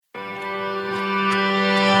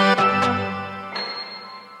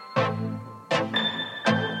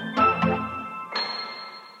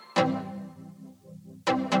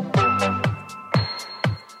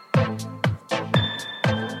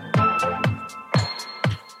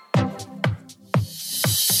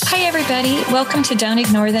Hi, everybody. Welcome to Don't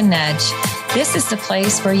Ignore the Nudge. This is the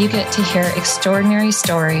place where you get to hear extraordinary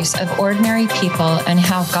stories of ordinary people and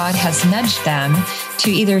how God has nudged them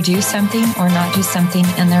to either do something or not do something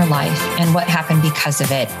in their life and what happened because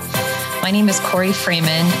of it. My name is Corey Freeman,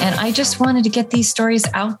 and I just wanted to get these stories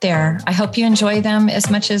out there. I hope you enjoy them as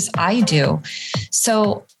much as I do.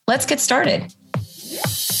 So let's get started.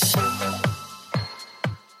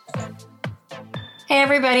 Hey,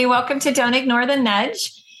 everybody. Welcome to Don't Ignore the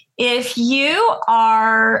Nudge. If you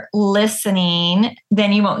are listening,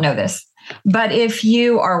 then you won't know this. But if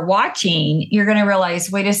you are watching, you're going to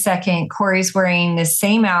realize, wait a second, Corey's wearing the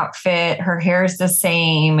same outfit, her hair is the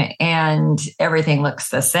same, and everything looks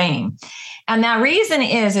the same. And that reason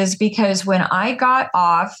is because when I got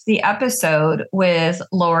off the episode with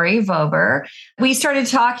Lori Vober, we started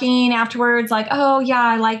talking afterwards like, oh, yeah,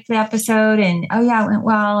 I liked the episode. And oh, yeah, it went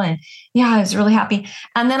well. And yeah, I was really happy.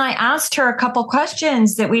 And then I asked her a couple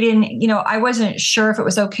questions that we didn't, I wasn't sure if it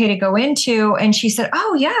was okay to go into. And she said,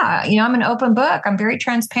 oh, yeah, I'm an open book. I'm very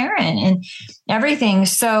transparent and everything.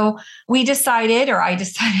 So we decided, or I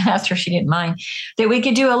decided, I asked her, she didn't mind, that we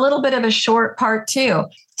could do a little bit of a short part two.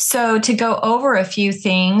 So to go over a few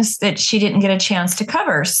things that she didn't get a chance to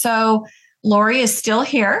cover. So Lori is still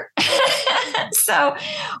here. So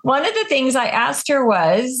one of the things I asked her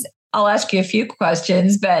was, I'll ask you a few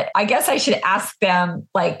questions, but I guess I should ask them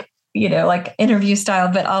like interview style,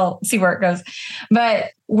 but I'll see where it goes.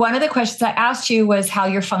 But one of the questions I asked you was how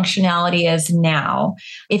your functionality is now.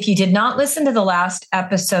 If you did not listen to the last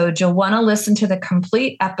episode, you'll want to listen to the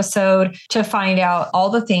complete episode to find out all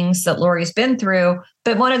the things that Lori's been through.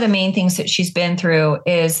 But one of the main things that she's been through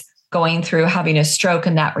is going through having a stroke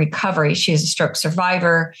and that recovery. She's a stroke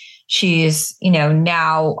survivor. She's,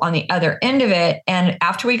 now on the other end of it. And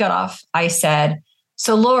after we got off, I said,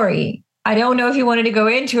 so Lori, I don't know if you wanted to go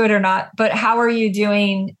into it or not, but how are you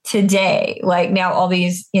doing today? Like now, all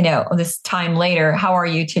these, this time later, how are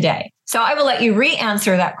you today? So I will let you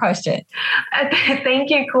re-answer that question.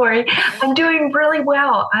 Thank you, Corey. I'm doing really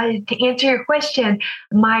well. To answer your question,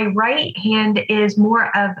 my right hand is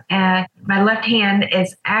more of my left hand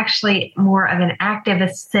is actually more of an active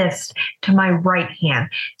assist to my right hand.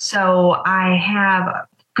 So I have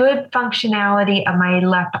good functionality of my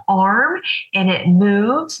left arm and it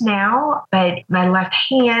moves now, but my left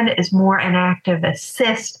hand is more an active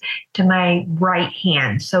assist to my right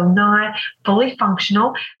hand. So not fully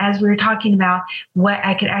functional. As we were talking about what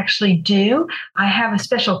I could actually do, I have a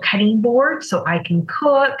special cutting board so I can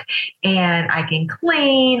cook and I can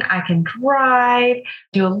clean, I can drive,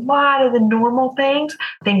 do a lot of the normal things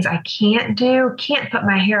I can't do. Can't put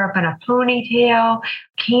my hair up in a ponytail,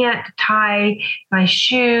 can't tie my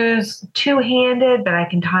shoes two-handed, but I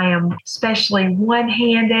can tie them especially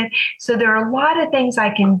one-handed. So there are a lot of things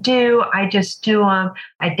I can do. I just do them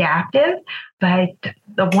adaptive. But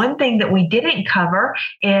the one thing that we didn't cover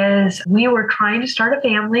is we were trying to start a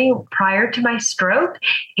family prior to my stroke,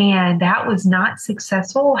 and that was not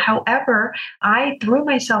successful. However, I threw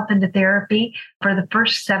myself into therapy for the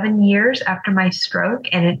first 7 years after my stroke.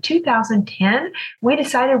 And in 2010, we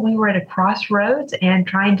decided we were at a crossroads and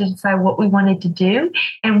trying to decide what we wanted to do.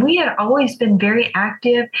 And we had always been very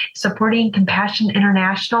active supporting Compassion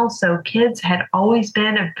International. So kids had always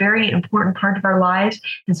been a very important part of our lives,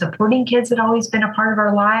 and supporting kids had always been a part of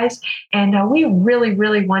our lives. And we really,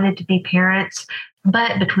 really wanted to be parents.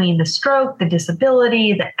 But between the stroke, the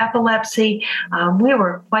disability, the epilepsy, we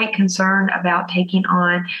were quite concerned about taking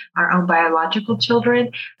on our own biological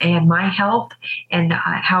children and my health and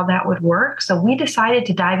how that would work. So we decided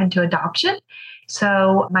to dive into adoption.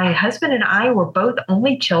 So my husband and I were both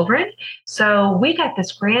only children. So we got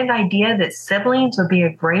this grand idea that siblings would be a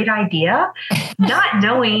great idea, not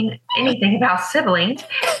knowing anything about siblings.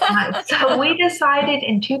 So we decided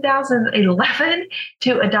in 2011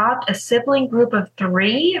 to adopt a sibling group of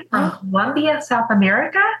 3 from Colombia, South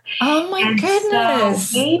America. Oh my goodness.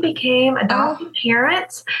 So we became adopted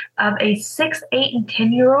parents of a 6, 8, and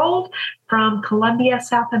 10-year-old from Colombia,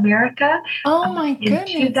 South America. Oh my goodness.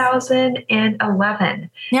 In 2011.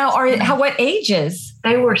 Now, what ages?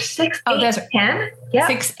 They were 6, 8, and 10. Yep.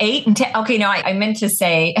 6, 8, and 10. Okay, no, I meant to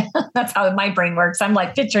say, that's how my brain works. I'm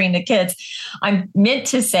like picturing the kids. I'm meant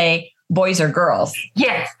to say boys or girls.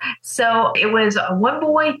 Yes. So it was 1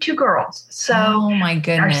 boy, 2 girls. So oh my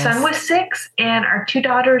goodness. Our son was 6 and our 2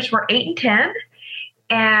 daughters were 8 and 10.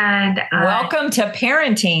 And welcome to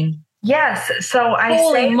parenting. Yes. So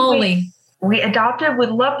Holy moly. We adopted with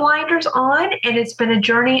love blinders on, and it's been a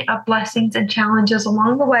journey of blessings and challenges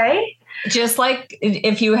along the way. Just like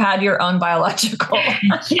if you had your own biological.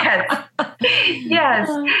 Yes. Yes.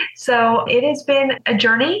 So it has been a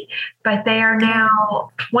journey, but they are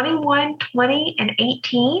now 21, 20, and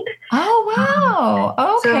 18. Oh,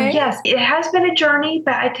 wow. So Okay. yes, it has been a journey,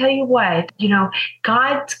 but I tell you what,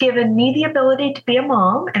 God's given me the ability to be a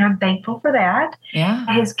mom, and I'm thankful for that. Yeah.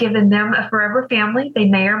 He has given them a forever family they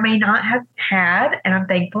may or may not have had, and I'm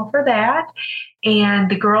thankful for that. And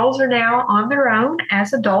the girls are now on their own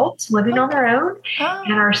as adults, living on their own. Oh.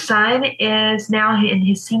 And our son is now in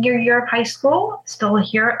his senior year of high school, still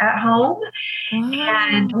here at home. Wow.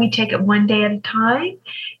 And we take it one day at a time.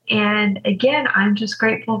 And again, I'm just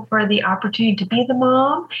grateful for the opportunity to be the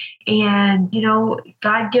mom. And,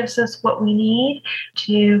 God gives us what we need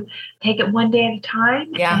to take it one day at a time.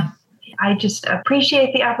 Yeah. And I just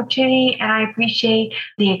appreciate the opportunity, and I appreciate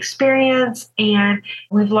the experience. And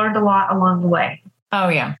we've learned a lot along the way. Oh,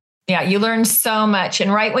 yeah. Yeah. You learn so much.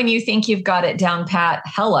 And right when you think you've got it down pat,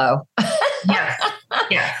 hello. Yes.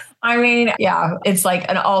 Yes. I mean, yeah, it's like,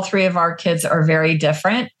 and all three of our kids are very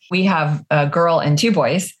different. We have a girl and two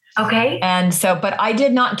boys. Okay. And so, but I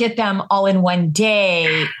did not get them all in one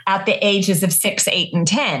day at the ages of 6, 8, and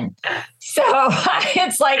 10. So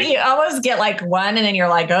it's like you almost get like one, and then you're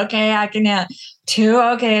like, okay, I can have two.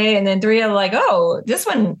 Okay. And then three are like, oh, this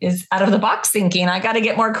one is out of the box thinking. I got to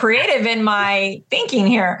get more creative in my thinking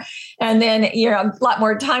here. And then, a lot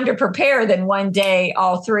more time to prepare than one day,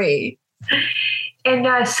 all three.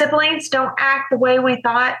 And siblings don't act the way we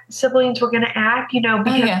thought siblings were going to act,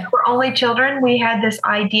 because we're only children. We had this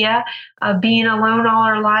idea of being alone all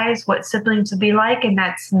our lives, what siblings would be like, and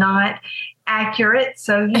that's not accurate.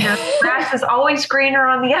 So, grass is always greener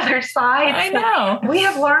on the other side. I know. So we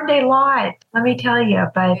have learned a lot, let me tell you.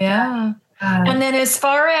 But yeah. And then as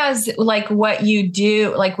far as like what you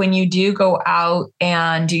do, like when you do go out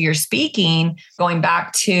and do your speaking, going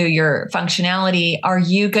back to your functionality, are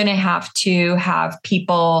you going to have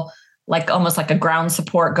people like almost like a ground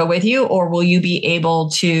support go with you, or will you be able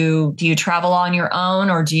to, do you travel on your own,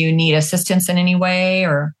 or do you need assistance in any way?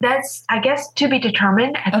 Or that's, I guess, to be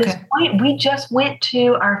determined at this point. We just went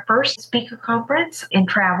to our first speaker conference and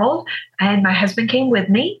traveled, and my husband came with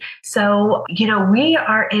me. So, we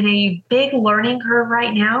are in a big learning curve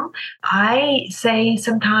right now. I say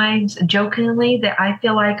sometimes jokingly that I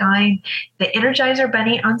feel like I'm the Energizer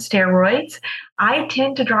Bunny on steroids. I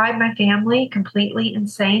tend to drive my family completely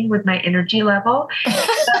insane with my energy level.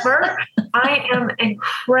 However, I am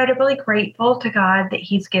incredibly grateful to God that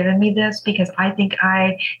He's given me this, because I think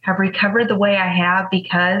I have recovered the way I have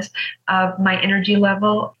because of my energy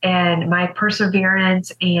level and my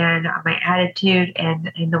perseverance and my attitude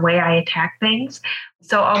and the way I attack things.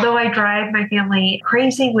 So although I drive my family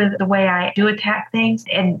crazy with the way I do attack things,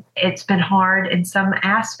 and it's been hard in some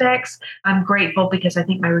aspects, I'm grateful because I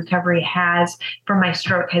think my recovery from my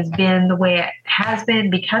stroke has been the way it has been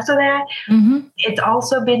because of that. Mm-hmm. It's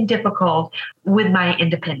also been difficult with my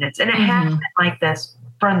independence, and it has been like this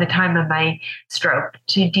from the time of my stroke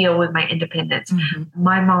to deal with my independence. Mm-hmm.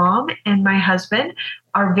 My mom and my husband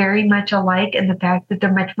are very much alike in the fact that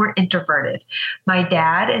they're much more introverted. My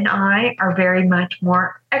dad and I are very much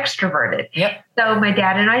more extroverted. Yep. So my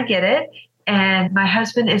dad and I get it. And my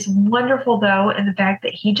husband is wonderful, though, in the fact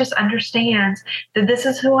that he just understands that this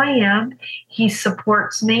is who I am. He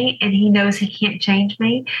supports me, and he knows he can't change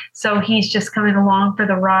me. So he's just coming along for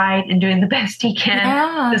the ride and doing the best he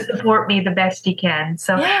can to support me the best he can.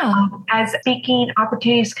 So as speaking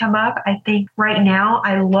opportunities come up, I think right now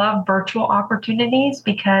I love virtual opportunities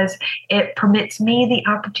because it permits me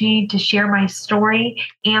the opportunity to share my story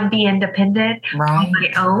and be independent on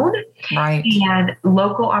my own. Right. And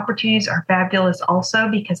local opportunities are fabulous also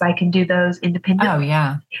because I can do those independently. Oh,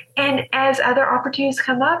 yeah. And as other opportunities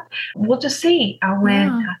come up, we'll just see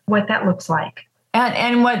what that looks like.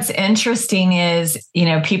 And what's interesting is,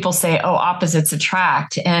 people say, oh, opposites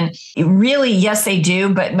attract. And really, yes, they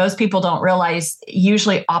do. But most people don't realize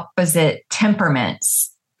usually opposite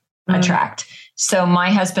temperaments attract. So my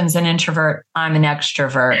husband's an introvert. I'm an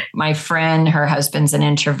extrovert. My friend, her husband's an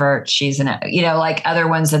introvert. She's like other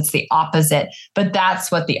ones, it's the opposite. But that's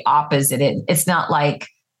what the opposite is. It's not like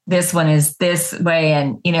this one is this way.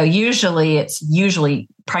 And, it's usually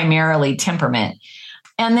primarily temperament.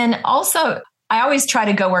 And then also, I always try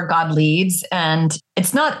to go where God leads. And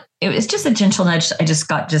it was just a gentle nudge I just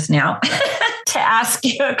got just now to ask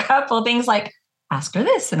you a couple of things, like ask her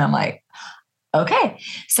this. And I'm like, okay,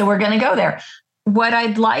 so we're going to go there. What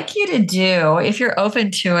I'd like you to do, if you're open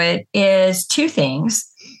to it, is two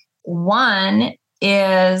things. One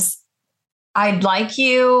is I'd like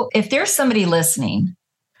you, if there's somebody listening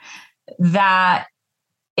that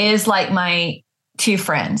is like my two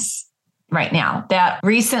friends right now that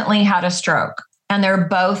recently had a stroke and they're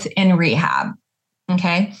both in rehab.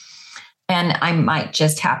 Okay. And I might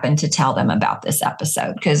just happen to tell them about this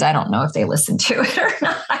episode because I don't know if they listen to it or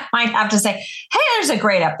not. I might have to say, hey, there's a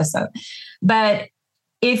great episode. But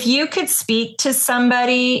if you could speak to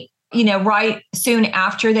somebody, right soon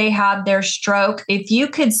after they had their stroke, if you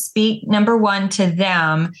could speak, number one, to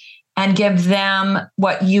them and give them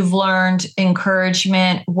what you've learned,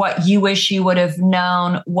 encouragement, what you wish you would have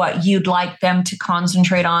known, what you'd like them to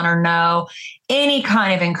concentrate on or know, any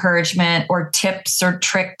kind of encouragement or tips or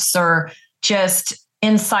tricks or just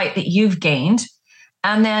insight that you've gained.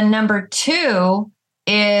 And then number two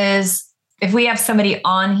is if we have somebody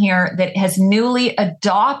on here that has newly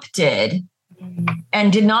adopted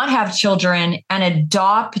and did not have children and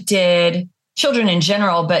adopted children in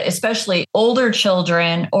general, but especially older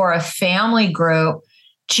children or a family group,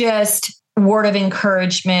 just word of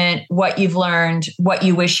encouragement, what you've learned, what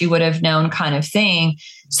you wish you would have known kind of thing.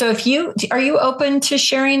 So are you open to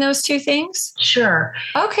sharing those two things? Sure.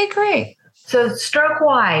 Okay, great. So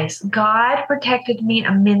stroke-wise, God protected me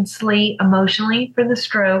immensely emotionally for the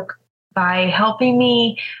stroke by helping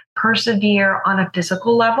me persevere on a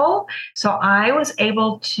physical level. So I was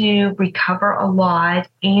able to recover a lot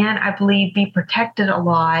and I believe be protected a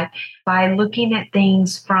lot by looking at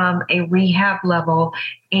things from a rehab level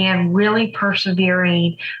and really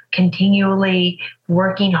persevering, continually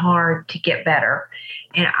working hard to get better.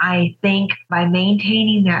 And I think by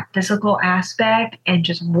maintaining that physical aspect and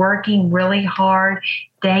just working really hard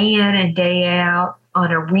day in and day out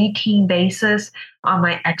on a routine basis on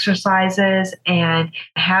my exercises and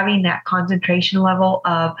having that concentration level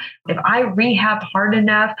of if I rehab hard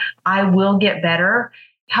enough, I will get better,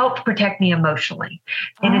 helped protect me emotionally.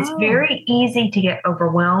 And it's very easy to get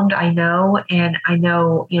overwhelmed, I know. And I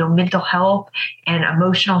know, mental health and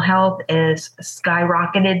emotional health is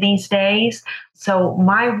skyrocketed these days. So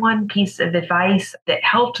my one piece of advice that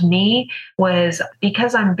helped me was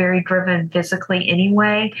because I'm very driven physically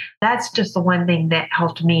anyway, that's just the one thing that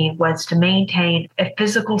helped me was to maintain a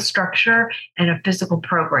physical structure and a physical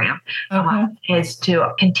program is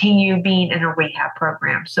to continue being in a rehab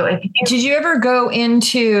program. So did you ever go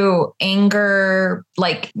into anger,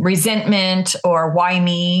 like resentment or why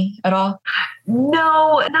me at all?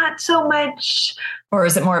 No, not so much. Or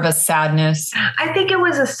is it more of a sadness? I think it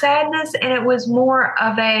was a sadness and it was more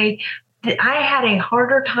of I had a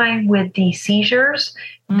harder time with the seizures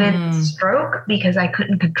than stroke because I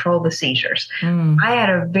couldn't control the seizures. I had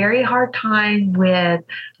a very hard time with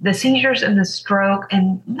the seizures and the stroke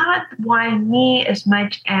and not why me as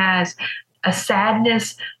much as a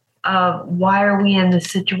sadness of why are we in this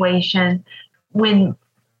situation when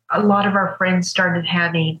a lot of our friends started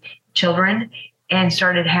having children and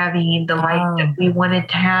started having the life that we wanted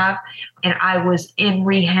to have. And I was in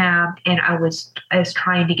rehab and I was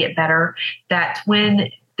trying to get better. That's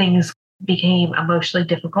when things became emotionally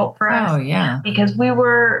difficult for us. Oh, yeah. Because we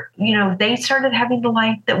were, they started having the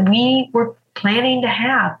life that we were planning to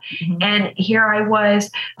have. And here I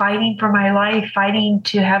was fighting for my life, fighting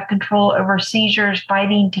to have control over seizures,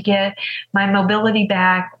 fighting to get my mobility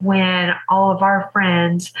back when all of our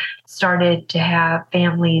friends started to have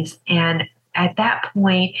families. And at that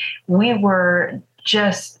point, we were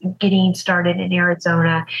just getting started in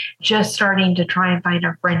Arizona, just starting to try and find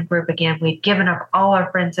our friend group again. We'd given up all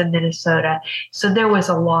our friends in Minnesota. So there was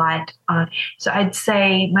a lot. So I'd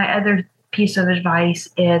say my other piece of advice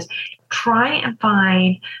is try and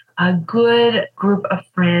find a good group of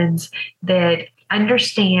friends that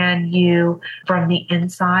understand you from the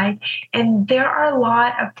inside. And there are a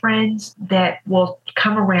lot of friends that will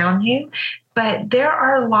come around you, but there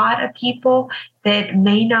are a lot of people that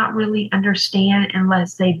may not really understand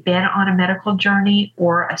unless they've been on a medical journey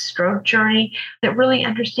or a stroke journey that really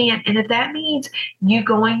understand. And if that means you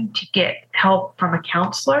going to get help from a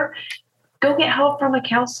counselor, go get help from a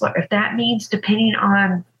counselor. If that means depending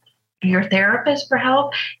on your therapist for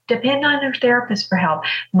help, depend on your therapist for help.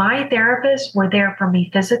 My therapists were there for me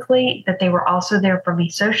physically, but they were also there for me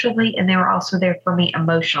socially, and they were also there for me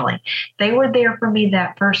emotionally. They were there for me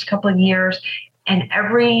that first couple of years in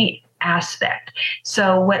every aspect.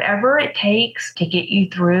 So whatever it takes to get you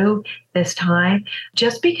through this time,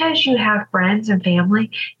 just because you have friends and family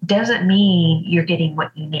doesn't mean you're getting what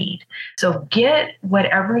you need. So get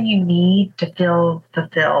whatever you need to feel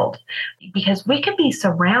fulfilled, because we can be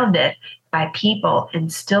surrounded by people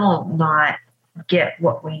and still not get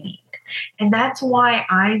what we need. And that's why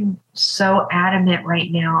I'm so adamant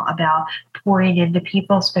right now about pouring into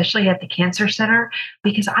people, especially at the cancer center,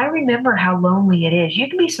 because I remember how lonely it is. You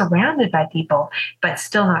can be surrounded by people, but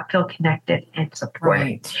still not feel connected and supported.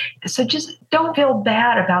 Right. So just don't feel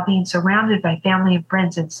bad about being surrounded by family and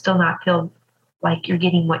friends and still not feel like you're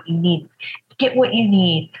getting what you need. Get what you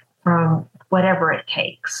need from whatever it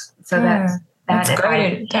takes. So that's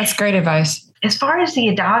great. That's great advice. As far as the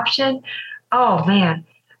adoption, oh man,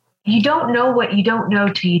 you don't know what you don't know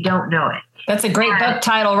till you don't know it. That's a great book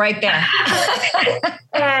title right there.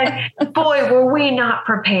 And boy, were we not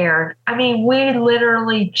prepared. I mean, we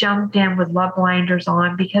literally jumped in with love blinders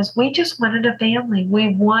on because we just wanted a family.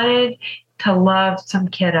 We wanted to love some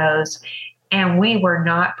kiddos, and we were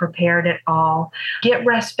not prepared at all. Get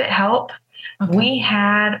respite help. Okay. We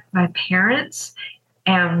had my parents,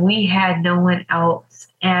 and we had no one else,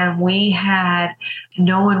 and we had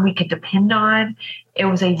no one we could depend on. It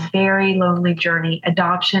was a very lonely journey.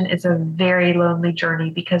 Adoption is a very lonely journey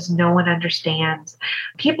because no one understands.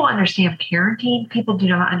 People understand parenting. People do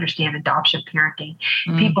not understand adoption parenting.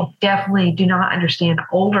 Mm-hmm. People definitely do not understand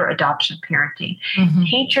older adoption parenting. Mm-hmm.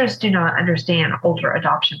 Teachers do not understand older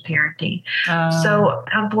adoption parenting. So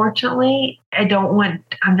unfortunately,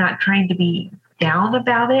 I'm not trying to be down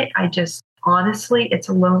about it. Honestly, it's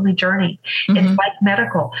a lonely journey. Mm-hmm. It's like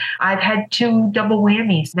medical. I've had 2 double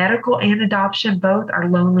whammies. Medical and adoption both are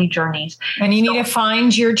lonely journeys. And you need to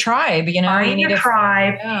find your tribe, Find your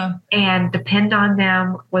tribe and depend on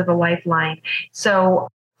them with a lifeline. So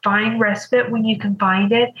find respite when you can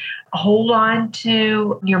find it. Hold on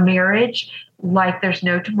to your marriage like there's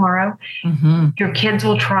no tomorrow. Mm-hmm. Your kids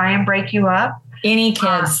will try and break you up. Any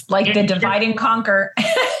kids, like the divide and conquer.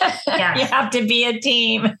 Yes. You have to be a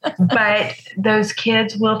team. But those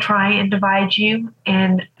kids will try and divide you.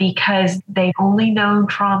 And because they've only known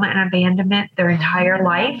trauma and abandonment their entire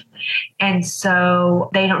life. And so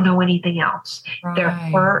they don't know anything else. Right. They're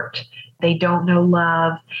hurt. They don't know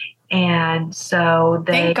love. And so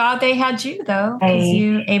thank God they had you, though, because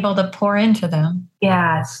you were able to pour into them.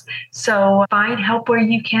 Yes. So find help where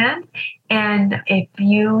you can. And if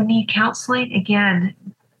you need counseling, again,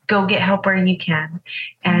 go get help where you can.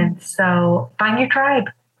 And so find your tribe.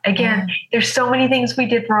 Again, there's so many things we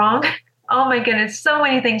did wrong. Oh my goodness, so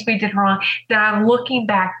many things we did wrong that I'm looking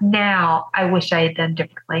back now, I wish I had done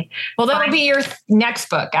differently. Well, that'll be your next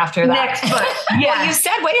book after that. Next book. Yeah. Well, you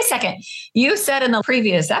said, wait a second. You said in the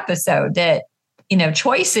previous episode that,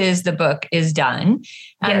 Choices, the book is done.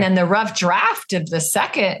 And then the rough draft of the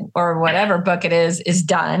second or whatever book it is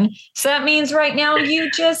done. So that means right now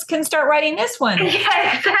you just can start writing this one.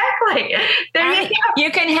 Yeah, exactly.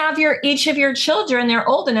 You can have each of your children, they're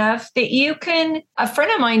old enough that you can, a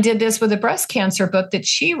friend of mine did this with a breast cancer book that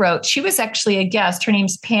she wrote. She was actually a guest. Her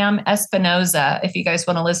name's Pam Espinoza, if you guys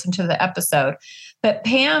want to listen to the episode. But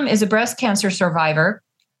Pam is a breast cancer survivor,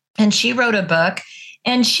 and she wrote a book.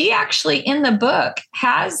 And she actually, in the book,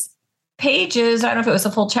 has pages, I don't know if it was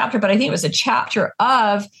a full chapter, but I think it was a chapter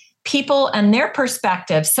of people and their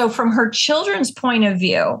perspective. So from her children's point of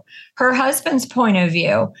view, her husband's point of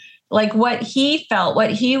view, like what he felt, what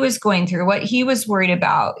he was going through, what he was worried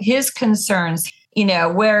about, his concerns,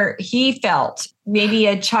 where he felt maybe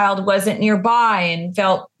a child wasn't nearby and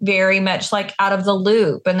felt very much like out of the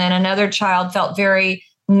loop. And then another child felt very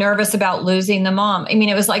nervous about losing the mom. I mean,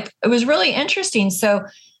 it was really interesting. So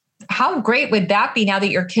how great would that be now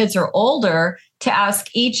that your kids are older to ask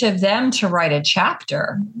each of them to write a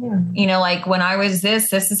chapter? Yeah. Like when I was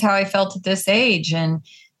this is how I felt at this age. And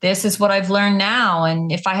this is what I've learned now.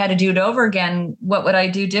 And if I had to do it over again, what would I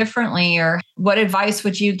do differently? Or what advice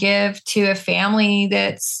would you give to a family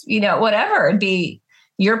that's, whatever? It'd be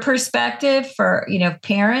your perspective for,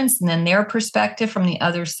 parents, and then their perspective from the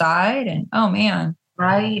other side. And oh man.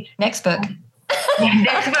 Right. Next book.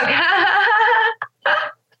 Next book.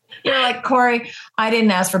 You're like, Corey, I didn't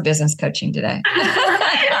ask for business coaching today.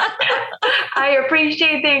 I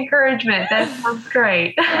appreciate the encouragement. That sounds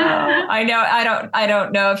great. I know. I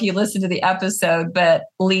don't know if you listened to the episode, but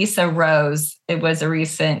Lisa Rose, it was a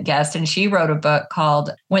recent guest, and she wrote a book called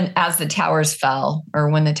When the Towers Fell.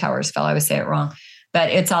 I would say it wrong. But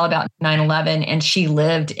it's all about 9/11, and she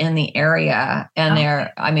lived in the area. And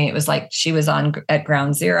it was like she was at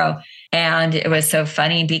ground zero. And it was so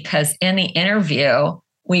funny because in the interview,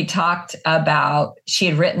 we talked about, she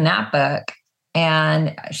had written that book,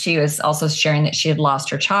 and she was also sharing that she had lost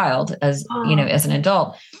her child as an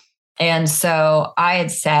adult. And so I had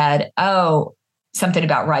said, something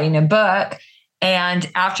about writing a book. And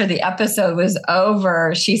after the episode was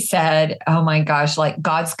over, she said, oh my gosh, like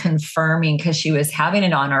God's confirming, because she was having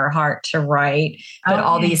it on her heart to write, but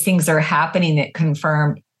all these things are happening that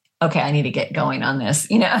confirm, okay, I need to get going on this,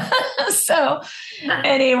 So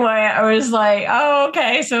anyway, I was like, oh,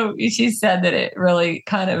 okay. So she said that it really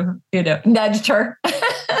kind of, nudged her.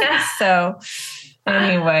 So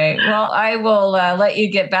Anyway, well, I will let you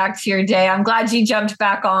get back to your day. I'm glad you jumped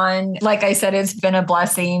back on. Like I said, it's been a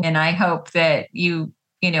blessing, and I hope that you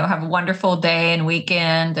have a wonderful day and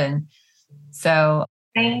weekend. And so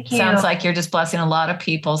thank you. Sounds like you're just blessing a lot of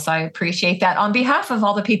people. So I appreciate that on behalf of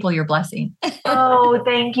all the people you're blessing. Oh,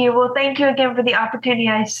 thank you. Well, thank you again for the opportunity.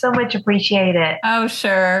 I so much appreciate it. Oh,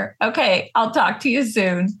 sure. Okay. I'll talk to you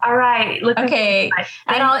soon. All right. Okay.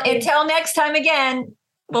 And until next time again,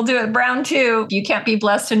 we'll do it round 2. You can't be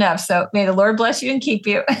blessed enough. So may the Lord bless you and keep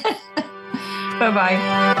you.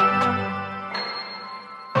 Bye-bye.